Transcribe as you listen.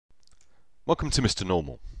Welcome to Mr.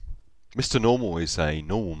 Normal. Mr. Normal is a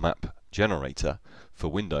normal map generator for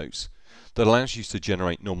Windows that allows you to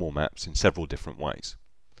generate normal maps in several different ways.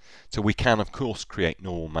 So we can of course create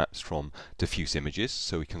normal maps from diffuse images,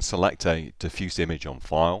 so we can select a diffuse image on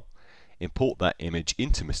file, import that image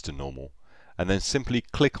into Mr. Normal, and then simply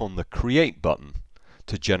click on the Create button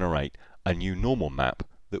to generate a new normal map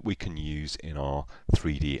that we can use in our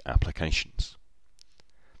 3D applications.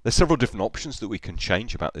 There's several different options that we can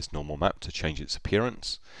change about this normal map to change its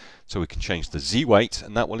appearance. So we can change the Z weight,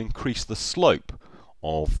 and that will increase the slope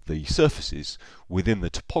of the surfaces within the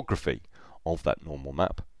topography of that normal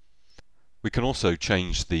map. We can also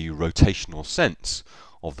change the rotational sense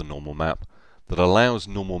of the normal map that allows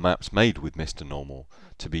normal maps made with Mr. Normal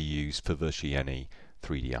to be used for virtually any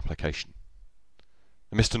 3D application.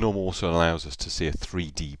 And Mr. Normal also allows us to see a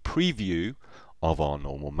 3D preview of our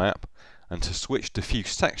normal map and to switch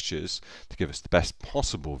diffuse textures to give us the best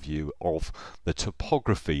possible view of the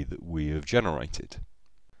topography that we have generated.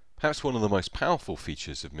 Perhaps one of the most powerful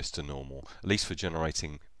features of Mr. Normal, at least for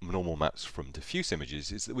generating normal maps from diffuse images,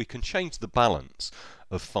 is that we can change the balance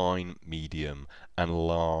of fine, medium and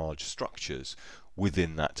large structures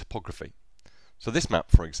within that topography. So this map,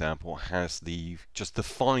 for example, has just the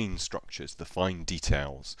fine structures, the fine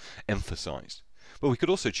details emphasized. But we could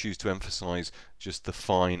also choose to emphasize just the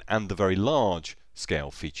fine and the very large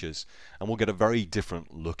scale features, and we'll get a very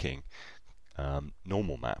different looking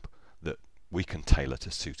normal map that we can tailor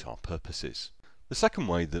to suit our purposes. The second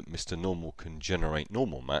way that Mr. Normal can generate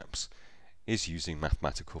normal maps is using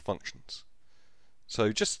mathematical functions.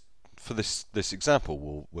 So just for this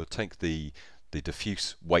example, we'll take the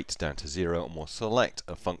diffuse weight down to 0 and we'll select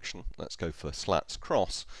a function. Let's go for slats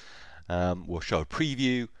cross. We'll show a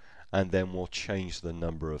preview, and then we'll change the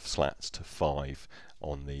number of slats to 5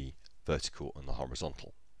 on the vertical and the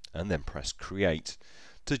horizontal, and then press create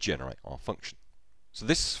to generate our function. So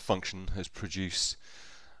this function has produced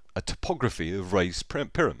a topography of raised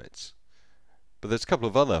pyramids. But there's a couple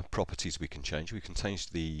of other properties we can change. We can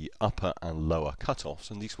change the upper and lower cutoffs,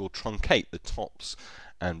 and these will truncate the tops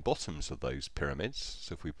and bottoms of those pyramids.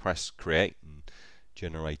 So if we press create and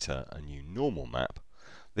generate a new normal map,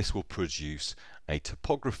 this will produce a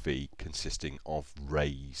topography consisting of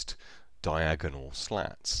raised diagonal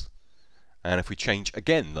slats. And if we change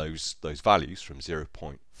again those values from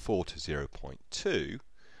 0.4 to 0.2,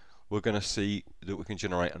 we're going to see that we can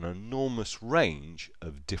generate an enormous range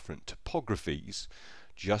of different topographies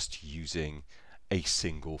just using a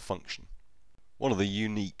single function. One of the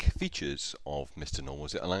unique features of Mr. Normal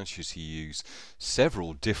is it allows you to use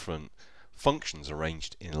several different functions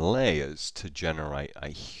arranged in layers to generate a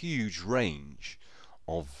huge range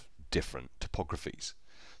of different topographies.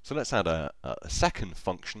 So let's add a second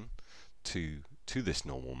function to this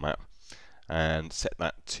normal map and set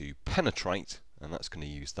that to penetrate, and that's going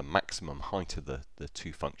to use the maximum height of the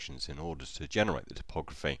two functions in order to generate the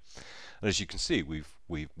topography. And as you can see,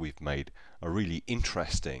 we've made a really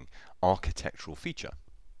interesting architectural feature.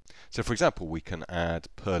 So for example, we can add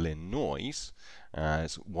Perlin noise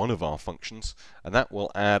as one of our functions, and that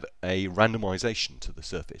will add a randomization to the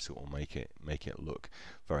surface. It will make it look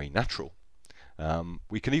very natural.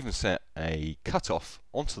 We can even set a cutoff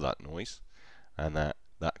onto that noise, and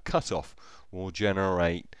that cutoff will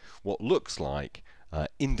generate what looks like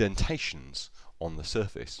indentations on the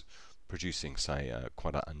surface, producing, say,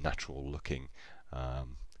 quite a natural looking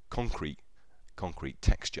concrete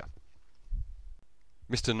texture.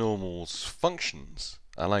 Mr. Normal's functions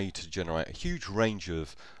allow you to generate a huge range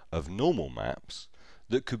of normal maps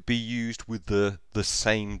that could be used with the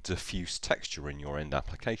same diffuse texture in your end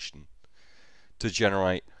application to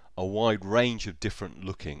generate a wide range of different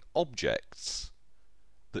looking objects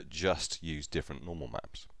that just use different normal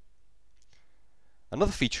maps.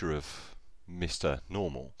 Another feature of Mr.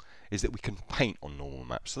 Normal is that we can paint on normal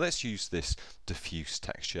maps. So let's use this diffuse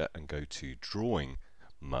texture and go to drawing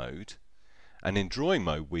mode. And in drawing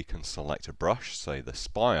mode we can select a brush, say the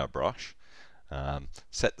Spire brush,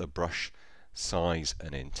 set the brush size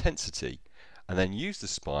and intensity, and then use the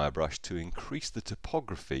Spire brush to increase the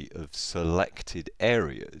topography of selected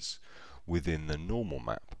areas within the normal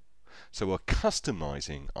map. So we're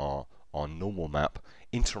customizing our normal map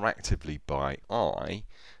interactively by eye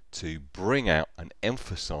to bring out and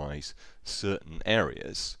emphasize certain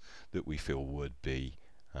areas that we feel would be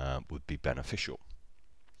beneficial.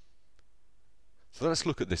 So let's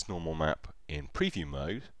look at this normal map in preview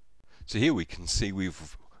mode. So here we can see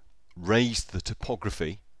we've raised the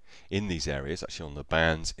topography in these areas, actually on the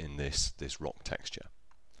bands in this rock texture.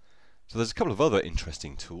 So there's a couple of other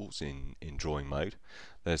interesting tools in drawing mode.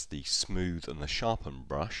 There's the smooth and the sharpen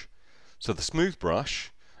brush. So the smooth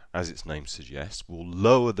brush as its name suggests, will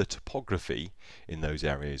lower the topography in those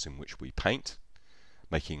areas in which we paint,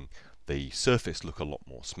 making the surface look a lot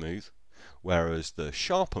more smooth, whereas the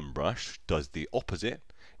sharpen brush does the opposite.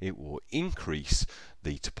 It will increase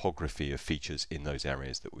the topography of features in those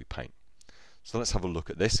areas that we paint. So let's have a look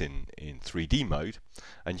at this in 3D mode,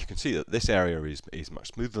 and you can see that this area is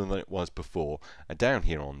much smoother than it was before, and down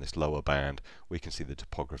here on this lower band we can see the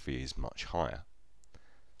topography is much higher.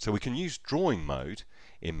 So we can use drawing mode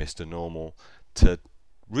in Mr. Normal to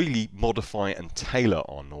really modify and tailor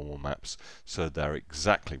our normal maps so they're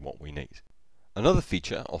exactly what we need. Another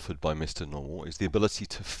feature offered by Mr. Normal is the ability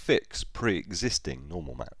to fix pre-existing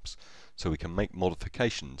normal maps. So we can make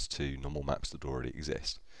modifications to normal maps that already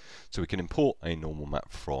exist. So we can import a normal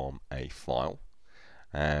map from a file,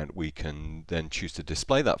 and we can then choose to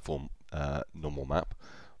display that normal map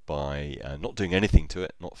by not doing anything to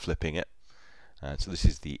it, not flipping it. So this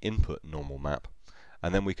is the input normal map,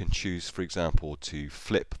 and then we can choose, for example, to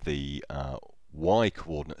flip the Y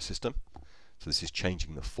coordinate system. So this is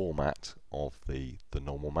changing the format of the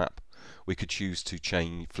normal map. We could choose to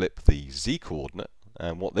flip the Z coordinate,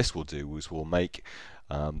 and what this will do is we'll make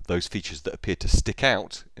those features that appear to stick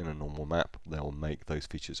out in a normal map, they'll make those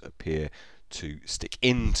features appear to stick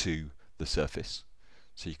into the surface.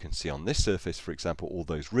 So you can see on this surface, for example, all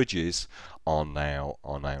those ridges are now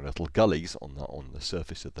little gullies on the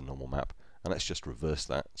surface of the normal map. And let's just reverse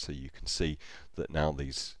that, so you can see that now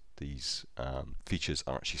these features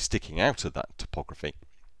are actually sticking out of that topography.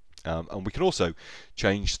 And we can also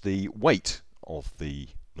change the weight of the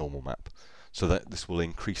normal map, so that this will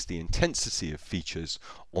increase the intensity of features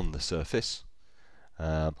on the surface,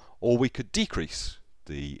 or we could decrease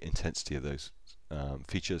the intensity of those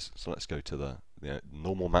features. So let's go to the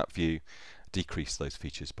normal map view, decrease those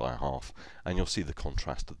features by half, and you'll see the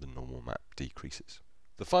contrast of the normal map decreases.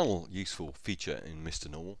 The final useful feature in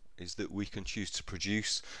Mr. Normal is that we can choose to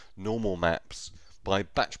produce normal maps by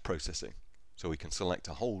batch processing. So we can select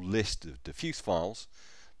a whole list of diffuse files,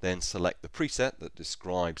 then select the preset that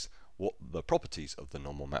describes what the properties of the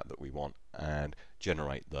normal map that we want, and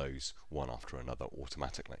generate those one after another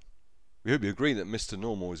automatically. We hope you agree that Mr.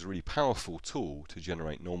 Normal is a really powerful tool to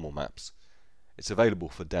generate normal maps. It's available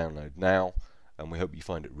for download now, and we hope you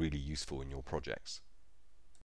find it really useful in your projects.